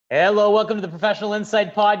Hello, welcome to the Professional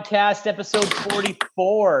Insight Podcast, episode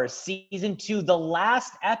 44, season 2, the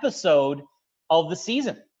last episode of the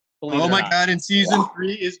season. Oh my God, and season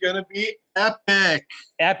 3 is going to be epic.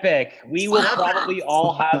 Epic. We will probably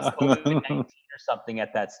all have COVID-19 or something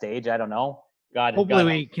at that stage. I don't know. Hopefully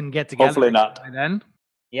we can get together. Hopefully not. By then.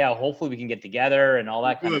 Yeah, hopefully we can get together and all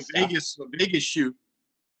that kind of stuff. Vegas shoot.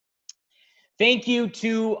 Thank you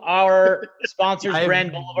to our sponsors,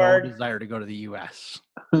 Brand Boulevard. No desire to go to the U.S.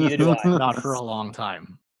 Neither do I. Not for a long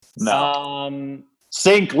time. No.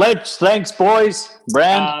 Sync lips. Thanks, boys.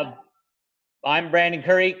 Brand. I'm Brandon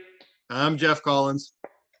Curry. I'm Jeff Collins.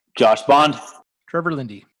 Josh Bond. Trevor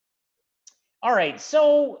Lindy. All right.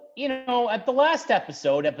 So, at the last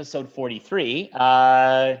episode, episode 43,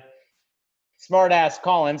 Smartass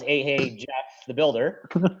Collins, hey, Jeff, the builder,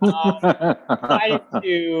 decided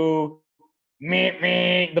to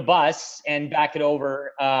the bus and back it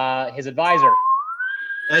over his advisor.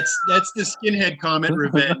 That's the skinhead comment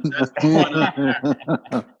revenge. That's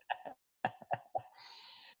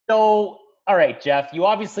So, all right, Jeff, you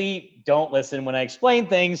obviously don't listen when I explain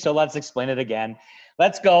things, so let's explain it again.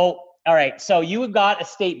 Let's go. All right, so you have got a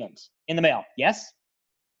statement in the mail, yes?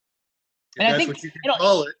 And that's what you can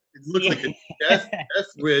call it. It looks like a death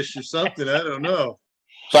wish or something. I don't know.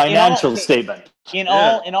 Financial statement. In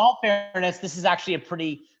all fairness, this is actually a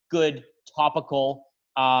pretty good topical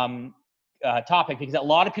topic because a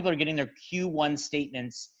lot of people are getting their Q1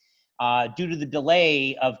 statements due to the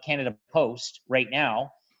delay of Canada Post right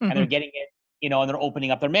now, and they're getting it, and they're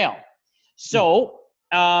opening up their mail. So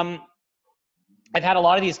I've had a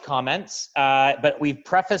lot of these comments, but we've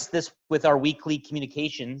prefaced this with our weekly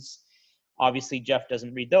communications. Obviously, Jeff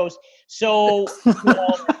doesn't read those. So,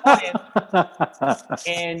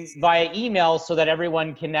 and via email so that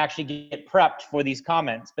everyone can actually get prepped for these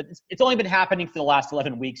comments. But it's only been happening for the last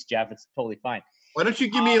 11 weeks, Jeff. It's totally fine. Why don't you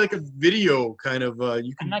give me like a video kind of,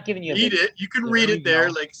 you can I'm not giving you a read video. it. You can read it there,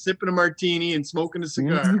 like sipping a martini and smoking a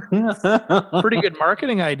cigar. Pretty good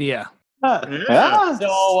marketing idea. Yeah.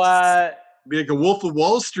 So, be like a Wolf of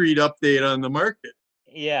Wall Street update on the market.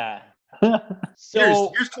 yeah.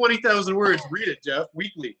 So here's 20,000 words. Read it, Jeff.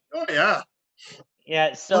 Weekly. Oh yeah.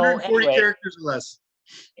 Yeah. So 140 characters or less.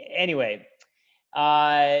 Anyway,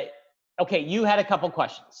 okay. You had a couple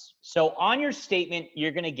questions. So on your statement,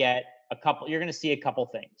 you're going to get You're going to see a couple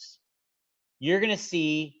things. You're going to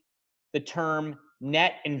see the term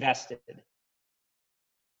net invested.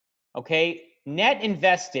 Okay. Net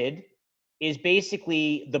invested is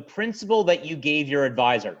basically the principal that you gave your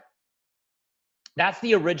advisor. That's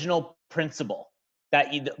the original principle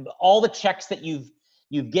that all the checks that you've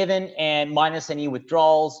given and minus any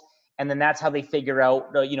withdrawals, and then that's how they figure out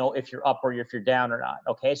if you're up or if you're down or not.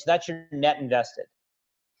 Okay, so that's your net invested.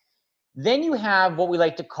 Then you have what we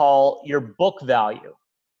like to call your book value.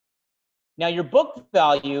 Now your book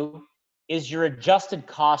value is your adjusted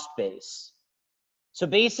cost base. So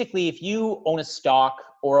basically, if you own a stock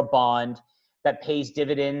or a bond that pays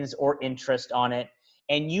dividends or interest on it,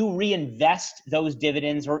 and you reinvest those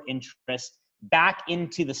dividends or interest back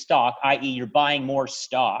into the stock, i.e. you're buying more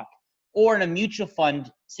stock, or in a mutual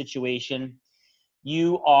fund situation,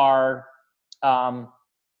 you are,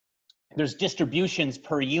 there's distributions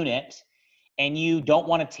per unit, and you don't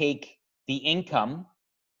want to take the income,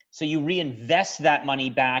 so you reinvest that money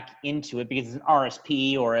back into it because it's an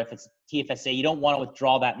RSP, or if it's TFSA, you don't want to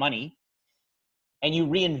withdraw that money, and you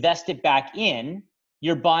reinvest it back in.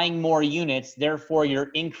 You're buying more units, therefore you're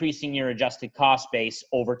increasing your adjusted cost base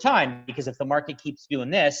over time, because if the market keeps doing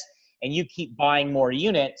this and you keep buying more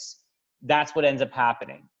units, that's what ends up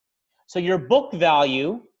happening. So your book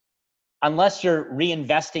value, unless you're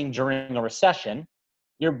reinvesting during a recession,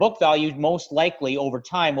 your book value most likely over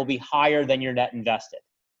time will be higher than your net invested.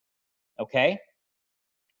 Okay?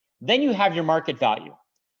 Then you have your market value.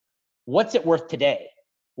 What's it worth today?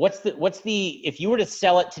 If you were to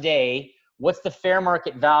sell it today, what's the fair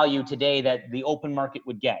market value today that the open market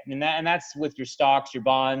would get? And that's with your stocks, your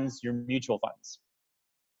bonds, your mutual funds.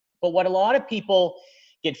 But what a lot of people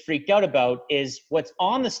get freaked out about is what's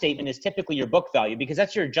on the statement is typically your book value, because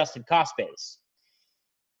that's your adjusted cost base.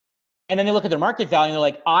 And then they look at their market value and they're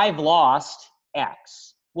like, I've lost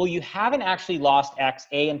X. Well, you haven't actually lost X,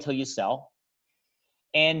 A, until you sell.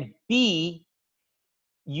 And B,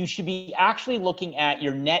 you should be actually looking at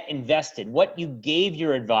your net invested, what you gave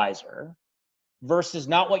your advisor, versus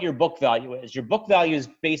not what your book value is. Your book value is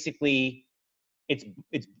basically, it's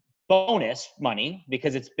bonus money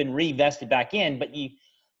because it's been reinvested back in, but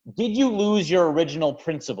did you lose your original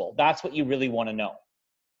principal? That's what you really want to know.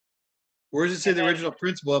 Where does it say the original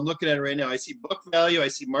principal? I'm looking at it right now. I see book value. I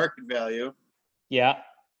see market value. Yeah.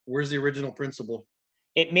 Where's the original principal?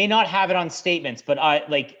 It may not have it on statements, but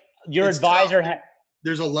your It's advisor.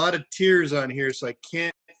 There's a lot of tiers on here, so I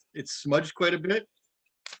can't. It's smudged quite a bit.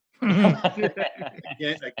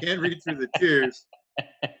 I can't read through the tiers.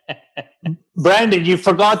 Brandon, you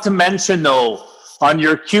forgot to mention though on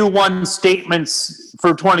your Q1 statements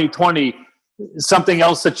for 2020 something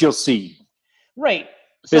else that you'll see. Right.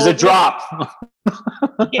 There's a drop.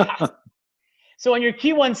 Yeah. So on your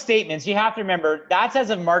Q1 statements, you have to remember that's as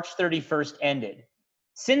of March 31st ended.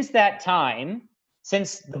 Since that time,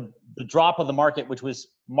 since the drop of the market, which was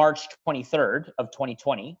March 23rd of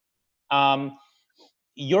 2020,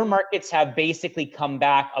 your markets have basically come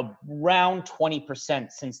back around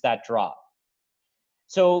 20% since that drop.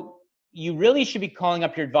 So you really should be calling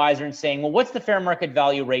up your advisor and saying, well, what's the fair market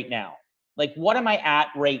value right now? Like, what am I at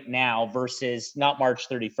right now versus not March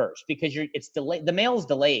 31st? Because it's delayed. The mail's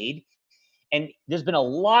delayed, and there's been a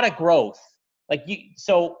lot of growth.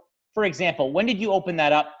 So for example, when did you open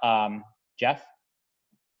that up, Jeff?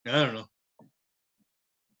 I don't know.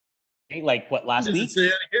 Like what, last week? Does it say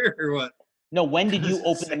it here or what? No, when did you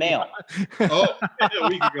open the mail? Oh, a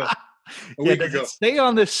week ago. Does it stay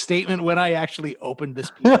on this statement when I actually opened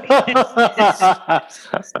this piece?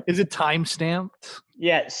 Is it time stamped?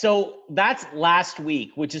 Yeah, so that's last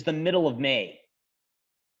week, which is the middle of May.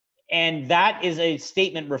 And that is a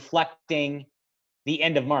statement reflecting the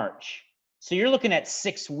end of March. So you're looking at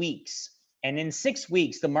 6 weeks. And in 6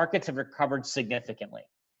 weeks, the markets have recovered significantly.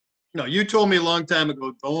 No, you told me a long time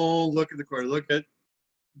ago, don't look at the quarter, look at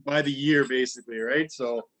by the year, basically, right?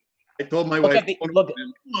 So I told my wife, leave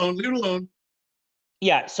it alone.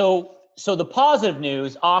 Yeah, so the positive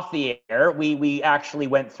news off the air, we actually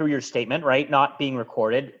went through your statement, right? Not being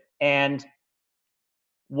recorded. And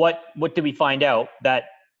what did we find out? That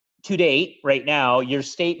to date, right now, your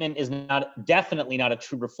statement is definitely not a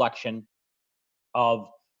true reflection of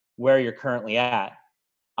where you're currently at.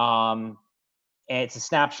 And it's a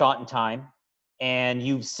snapshot in time. And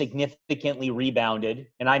you've significantly rebounded,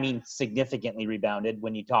 and I mean significantly rebounded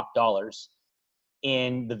when you talk dollars,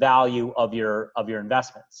 in the value of your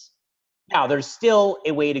investments. Now, there's still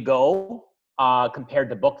a way to go compared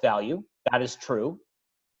to book value. That is true.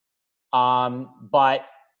 But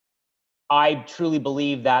I truly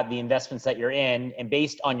believe that the investments that you're in, and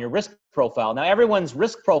based on your risk profile, now everyone's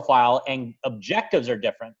risk profile and objectives are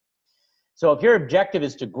different. So if your objective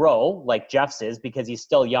is to grow, like Jeff's is, because he's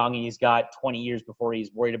still young and he's got 20 years before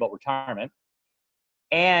he's worried about retirement,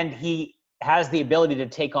 and he has the ability to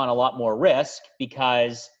take on a lot more risk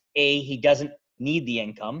because A, he doesn't need the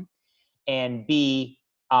income, and B,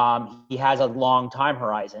 he has a long time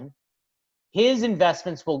horizon, his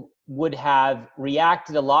investments would have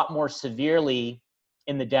reacted a lot more severely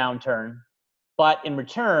in the downturn, but in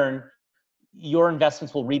return, your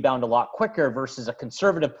investments will rebound a lot quicker versus a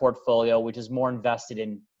conservative portfolio, which is more invested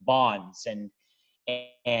in bonds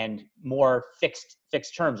and more fixed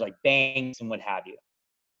terms like banks and what have you.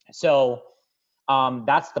 So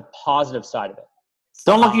that's the positive side of it.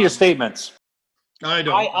 Don't look at your statements. I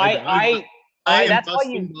don't. I am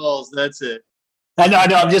busting balls. That's it. I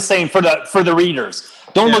know. I'm just saying for the readers,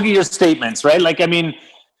 don't look at your statements, right? Like, I mean,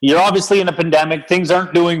 you're obviously in a pandemic. Things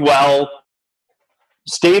aren't doing well.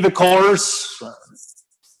 Stay the course,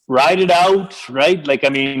 ride it out, right? Like, I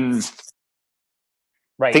mean,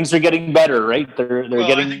 right. Things are getting better, right? They're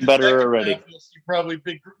getting better already.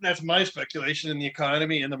 That's my speculation in the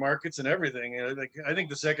economy and the markets and everything. I think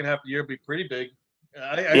the second half of the year will be pretty big.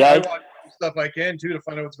 I watch stuff I can too to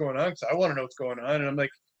find out what's going on because I want to know what's going on. And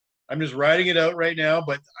I'm just riding it out right now.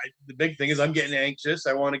 But the big thing is I'm getting anxious.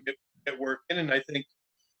 I want to get working, and I think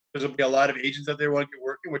there's going to be a lot of agents out there who want to get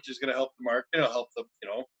working, which is going to help the market. It'll help them,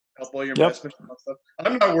 help all your investments and stuff.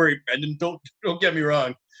 I'm not worried, Brendan. Don't get me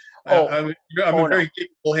wrong. I'm in very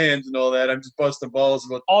capable hands and all that. I'm just busting balls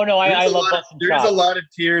about. Oh no, I love busting. There's a lot of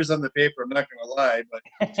tears on the paper. I'm not going to lie, but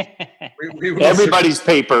we everybody's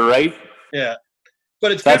paper, right? Yeah,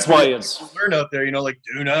 but that's why it's learn out there.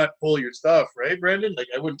 Do not pull your stuff, right, Brendan? Like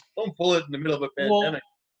don't pull it in the middle of a pandemic. Well,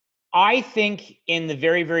 I think in the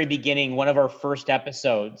very, very beginning, one of our first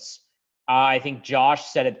episodes, I think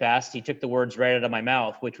Josh said it best. He took the words right out of my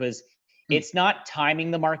mouth, which was, it's not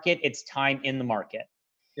timing the market, it's time in the market.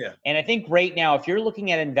 Yeah. And I think right now, if you're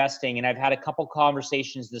looking at investing, and I've had a couple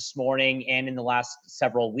conversations this morning and in the last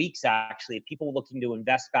several weeks, actually, people looking to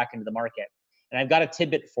invest back into the market. And I've got a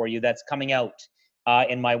tidbit for you that's coming out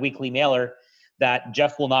in my weekly mailer that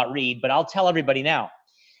Jeff will not read, but I'll tell everybody now.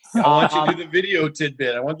 I want you to do the video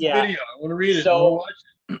tidbit. I want the video. I want to read it. So,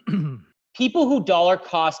 watch it. People who dollar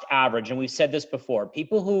cost average, and we've said this before,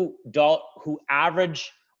 people who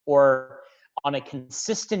average or on a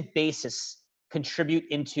consistent basis contribute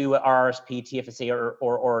into RRSP, TFSA,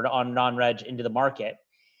 or on non-reg into the market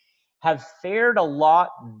have fared a lot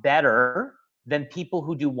better than people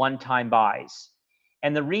who do one-time buys.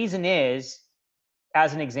 And the reason is,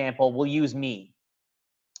 as an example, we'll use me.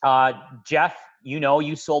 Jeff,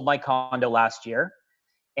 you sold my condo last year,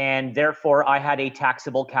 and therefore I had a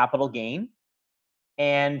taxable capital gain.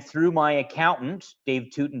 And through my accountant, Dave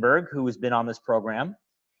Teutenberg, who has been on this program,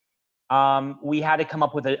 we had to come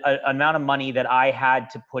up with an amount of money that I had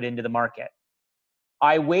to put into the market.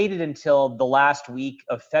 I waited until the last week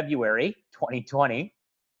of February 2020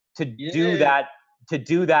 to do that.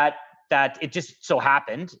 That it just so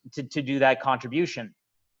happened to do that contribution.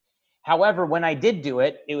 However, when I did do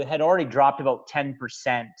it, it had already dropped about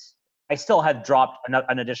 10%. I still had dropped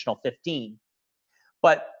an additional 15.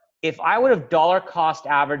 But if I would have dollar cost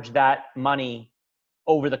averaged that money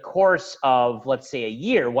over the course of, let's say, a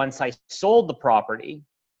year, once I sold the property,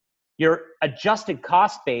 your adjusted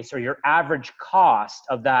cost base or your average cost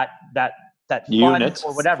of that fund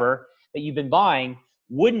or whatever that you've been buying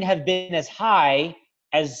wouldn't have been as high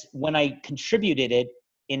as when I contributed it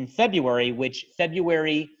in February, which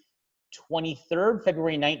February 23rd,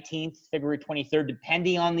 February 19th, February 23rd,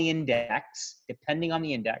 depending on the index,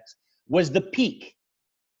 was the peak.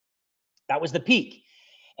 That was the peak.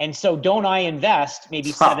 And so don't I invest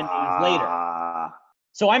maybe 7 days later?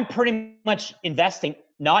 So I'm pretty much investing,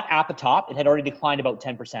 not at the top. It had already declined about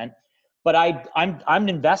 10%, but I'm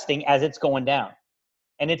investing as it's going down.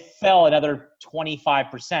 And it fell another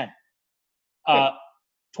 25%.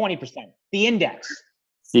 20%. The index.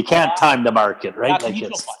 You can't time the market, right? That's a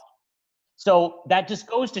mutual fund. So that just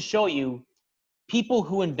goes to show you people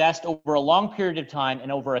who invest over a long period of time and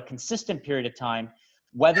over a consistent period of time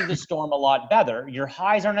weather the storm a lot better. Your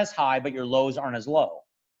highs aren't as high, but your lows aren't as low.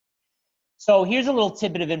 So here's a little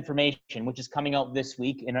tidbit of information, which is coming out this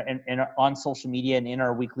week on social media and in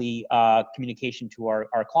our weekly communication to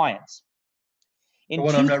our clients. The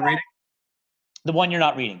one I'm not reading? The one you're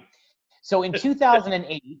not reading. So in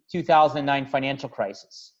 2008, 2009 financial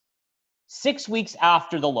crisis, 6 weeks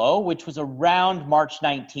after the low, which was around March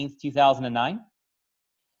 19th, 2009,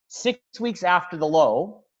 6 weeks after the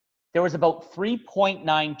low, there was about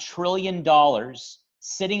 $3.9 trillion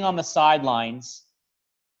sitting on the sidelines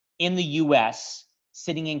in the US,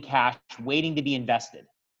 sitting in cash, waiting to be invested.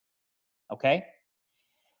 Okay?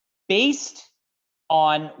 Based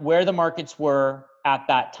on where the markets were at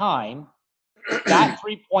that time, that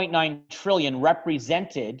 3.9 trillion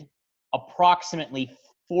represented approximately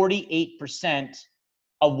 48%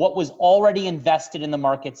 of what was already invested in the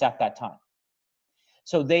markets at that time.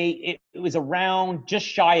 So it was around just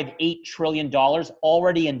shy of $8 trillion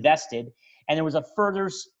already invested, and there was a further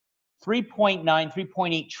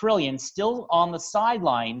 3.8 trillion still on the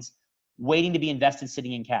sidelines waiting to be invested,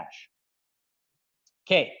 sitting in cash.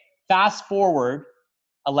 Okay, fast forward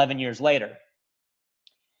 11 years later.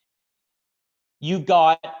 You've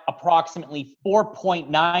got approximately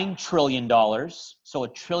 $4.9 trillion, so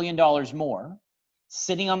 $1 trillion more,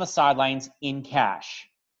 sitting on the sidelines in cash.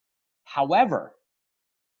 However,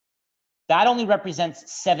 that only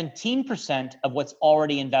represents 17% of what's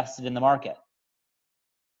already invested in the market.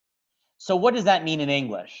 So what does that mean in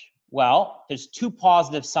English? Well, there's two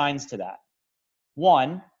positive signs to that.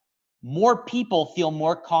 One, more people feel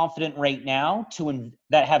more confident right now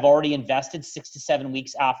that have already invested 6 to 7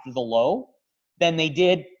 weeks after the low than they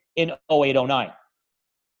did in 08-09.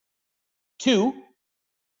 Two,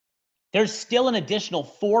 there's still an additional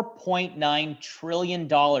 $4.9 trillion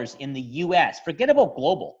in the US, forget about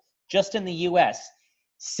global, just in the US,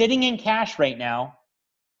 sitting in cash right now,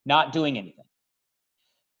 not doing anything.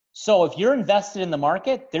 So if you're invested in the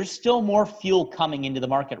market, there's still more fuel coming into the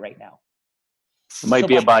market right now. It might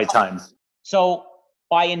be a buy time. So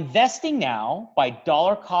by investing now, by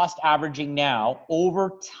dollar cost averaging now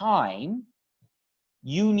over time,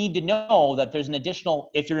 you need to know that there's an additional,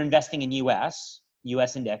 if you're investing in US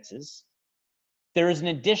indexes, there is an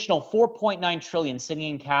additional 4.9 trillion sitting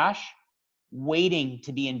in cash waiting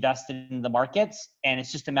to be invested in the markets. And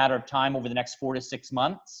it's just a matter of time over the next 4 to 6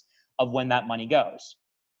 months of when that money goes.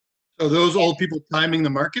 So those old people timing the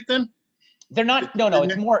market then? They're not,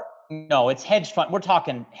 it's hedge fund. We're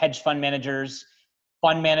talking hedge fund managers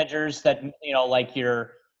that, like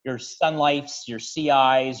your Sun Lifes, your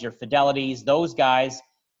CIs, your Fidelities, those guys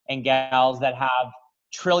and gals that have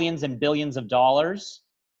trillions and billions of dollars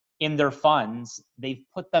in their funds. They've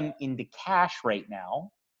put them into cash right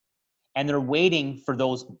now, and they're waiting for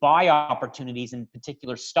those buy opportunities in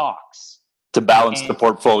particular stocks. To balance the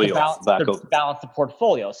portfolio. To balance the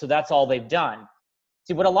portfolio. So that's all they've done.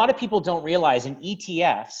 See, what a lot of people don't realize in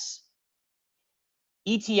ETFs,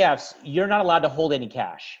 ETFs, you're not allowed to hold any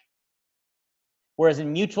cash. Whereas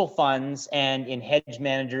in mutual funds and in hedge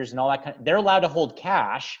managers and all that they're allowed to hold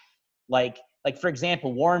cash. Like for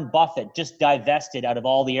example, Warren Buffett just divested out of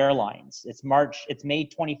all the airlines. It's May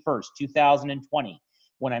 21st, 2020,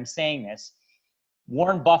 when I'm saying this.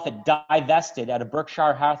 Warren Buffett divested out of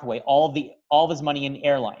Berkshire Hathaway all of his money in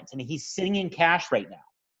airlines, and he's sitting in cash right now.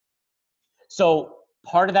 So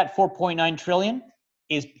part of that 4.9 trillion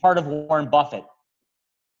is part of Warren Buffett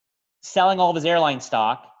selling all of his airline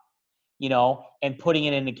stock, and putting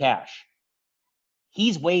it into cash.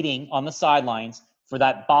 He's waiting on the sidelines for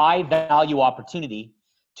that buy value opportunity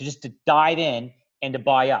to dive in and to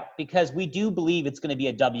buy up, because we do believe it's going to be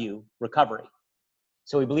a W recovery.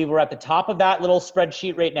 So we believe we're at the top of that little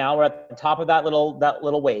spreadsheet right now. We're at the top of that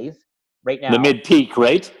little wave right now. The mid peak,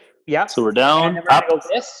 right? Yeah. So we're down. And then we're going to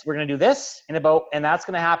go this. We're going to do this and that's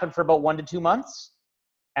going to happen for about 1 to 2 months,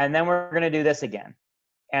 and then we're going to do this again.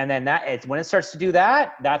 And then when it starts to do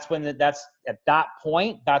that, that's when you're going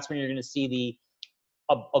to see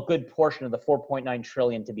a good portion of the 4.9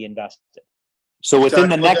 trillion to be invested. So within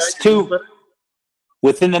the next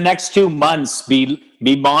 2 months, be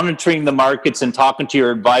monitoring the markets and talking to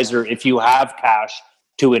your advisor if you have cash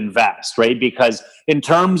to invest, right? Because in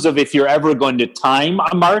terms of if you're ever going to time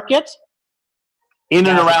a market, in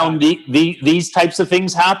and around these types of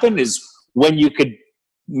things happen is when you could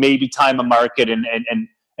maybe time a market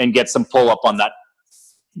and get some pull up on that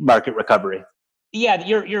market recovery. Yeah,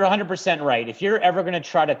 you're 100% right. If you're ever going to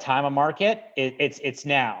try to time a market, it's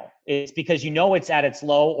now. It's because it's at its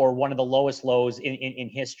low or one of the lowest lows in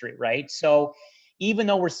history, right? So even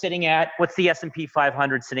though we're sitting at, what's the S&P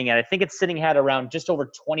 500 sitting at? I think it's sitting at around just over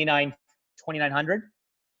 2,900.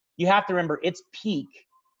 You have to remember its peak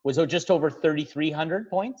was just over 3,300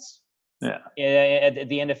 points. Yeah. At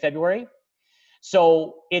the end of February.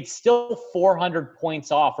 So it's still 400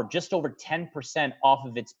 points off, or just over 10% off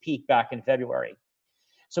of its peak back in February.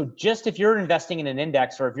 So just if you're investing in an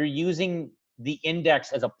index, or if you're using the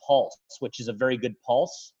index as a pulse, which is a very good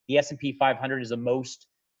pulse, the S&P 500 is the most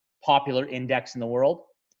popular index in the world.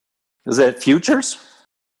 Is it futures?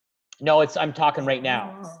 No, I'm talking right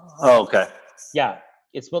now. Oh, okay. Yeah,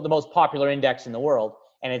 it's the most popular index in the world,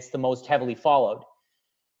 and it's the most heavily followed.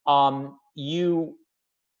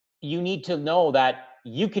 You need to know that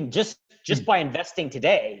you can just by investing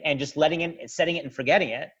today and just setting it and forgetting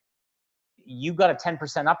it, you got a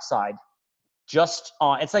 10% upside just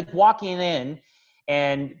on. It's like walking in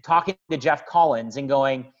and talking to Jeff Collins and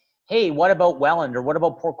going, hey, what about Welland, or what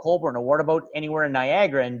about Port Colborne, or what about anywhere in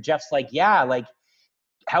Niagara? And Jeff's like, yeah, like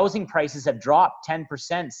housing prices have dropped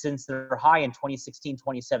 10% since their high in 2016,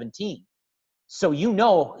 2017. So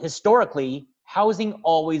historically, housing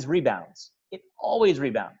always rebounds. It always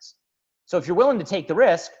rebounds. So if you're willing to take the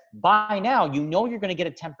risk, buy now, you're going to get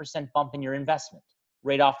a 10% bump in your investment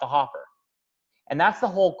right off the hopper. And that's the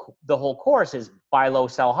whole course is buy low,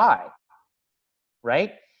 sell high,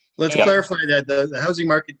 right? Let's clarify that the housing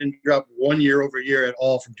market didn't drop 1 year over year at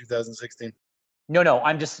all from 2016. No,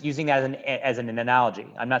 I'm just using that as an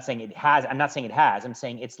analogy. I'm not saying it has. I'm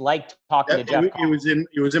saying it's like talking to Jeff.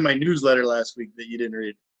 It was in my newsletter last week that you didn't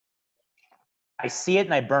read. I see it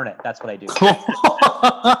and I burn it. That's what I do.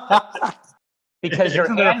 Because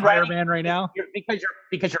your handwriting right now.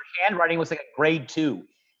 Because your handwriting was like a grade 2.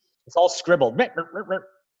 It's all scribbled.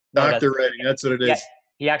 Doctor writing. That's what it is. Yeah,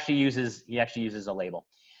 he actually uses a label.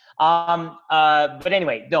 But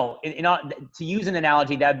anyway, no. To use an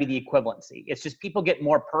analogy, that would be the equivalency. It's just people get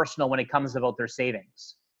more personal when it comes about their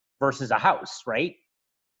savings versus a house, right?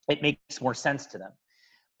 It makes more sense to them.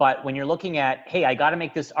 But when you're looking at, hey, I got to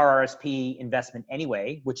make this RRSP investment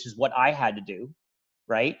anyway, which is what I had to do,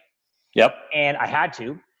 right? Yep. And I had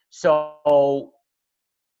to. So,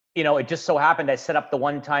 it just so happened I set up the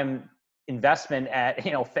one-time investment at,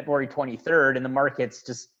 February 23rd, and the market's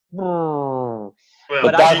just. Well,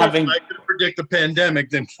 but I could predict the pandemic,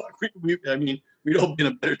 then we'd all be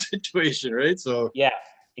in a better situation, right? So yeah,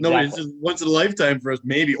 exactly. No, it's just once in a lifetime for us,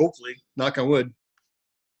 maybe, hopefully, knock on wood.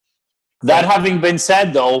 That having been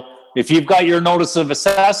said, though, if you've got your notice of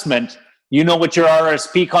assessment, you know what your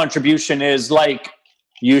RSP contribution is like.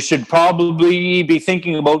 You should probably be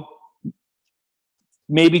thinking about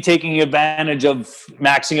maybe taking advantage of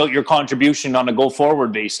maxing out your contribution on a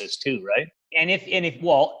go-forward basis too, right? And if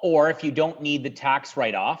you don't need the tax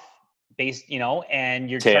write-off,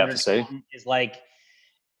 and your charter is like,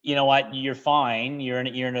 you know what, you're fine. You're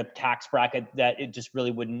in a tax bracket that it just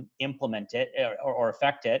really wouldn't implement it or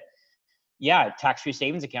affect it. Yeah, tax-free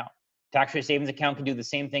savings account. Tax-free savings account can do the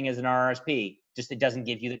same thing as an RRSP. Just it doesn't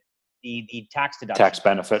give you the tax deduction. Tax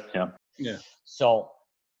benefit, yeah. So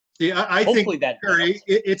See, I Hopefully think that Terry, does.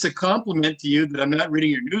 it's a compliment to you that I'm not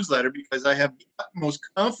reading your newsletter because I have the utmost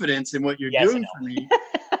confidence in what you're Yes, doing for me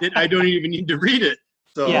that I don't even need to read it.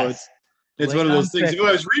 So Yes. it's Lay one of it those on things. thick. If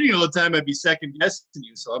I was reading all the time, I'd be second guessing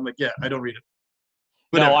you. So I'm like, yeah, I don't read it.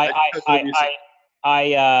 No, Whatever. That's what you're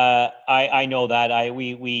saying. I know that.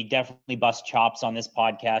 We definitely bust chops on this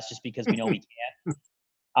podcast just because we know we can't.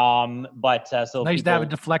 But so Nice to have it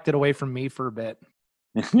people, deflected away from me for a bit.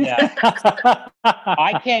 yeah.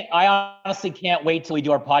 I honestly can't wait till we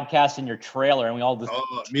do our podcast in your trailer and we all just.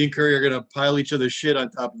 Oh, me and Curry are gonna pile each other's shit on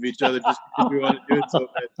top of each other just because we want to do it so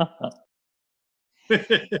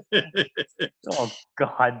bad. Oh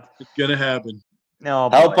God. It's gonna happen. No.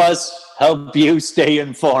 Help boy. us help you stay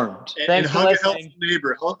informed. And Thanks for hug a listening. helpful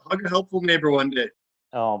neighbor. Hug a helpful neighbor one day.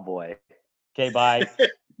 Oh boy. Okay. Bye.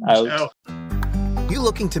 Out. Ciao. You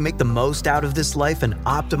looking to make the most out of this life and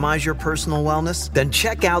optimize your personal wellness? Then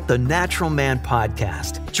check out the Natural Man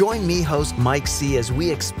Podcast. Join me, host Mike C., as we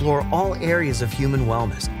explore all areas of human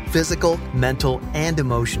wellness, physical, mental, and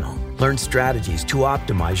emotional. Learn strategies to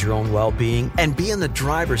optimize your own well-being and be in the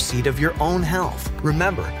driver's seat of your own health.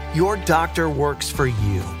 Remember, your doctor works for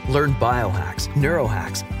you. Learn biohacks,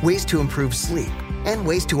 neurohacks, ways to improve sleep, and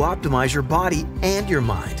ways to optimize your body and your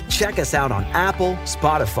mind. Check us out on Apple,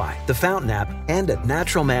 Spotify, the Fountain app, and at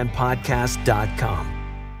naturalmanpodcast.com.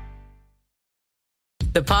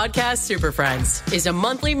 The Podcast Super Friends is a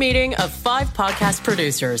monthly meeting of 5 podcast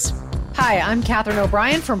producers. Hi, I'm Katherine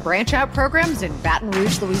O'Brien from Branch Out Programs in Baton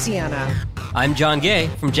Rouge, Louisiana. I'm John Gay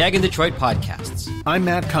from Jag and Detroit Podcasts. I'm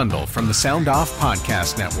Matt Kundle from the Sound Off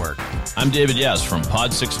Podcast Network. I'm David Yes from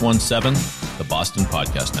Pod 617, the Boston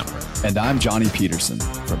Podcast Network. And I'm Johnny Peterson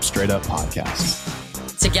from Straight Up Podcasts.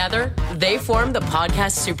 Together, they form the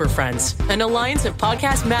Podcast Super Friends, an alliance of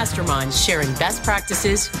podcast masterminds sharing best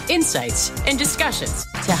practices, insights, and discussions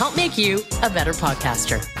to help make you a better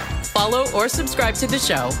podcaster. Follow or subscribe to the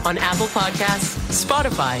show on Apple Podcasts,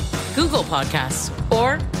 Spotify, Google Podcasts,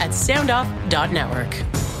 or at soundoff.network.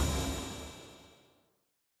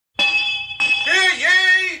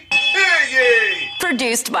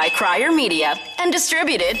 Produced by Crier Media and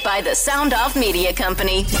distributed by the Sound Off Media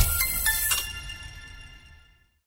Company.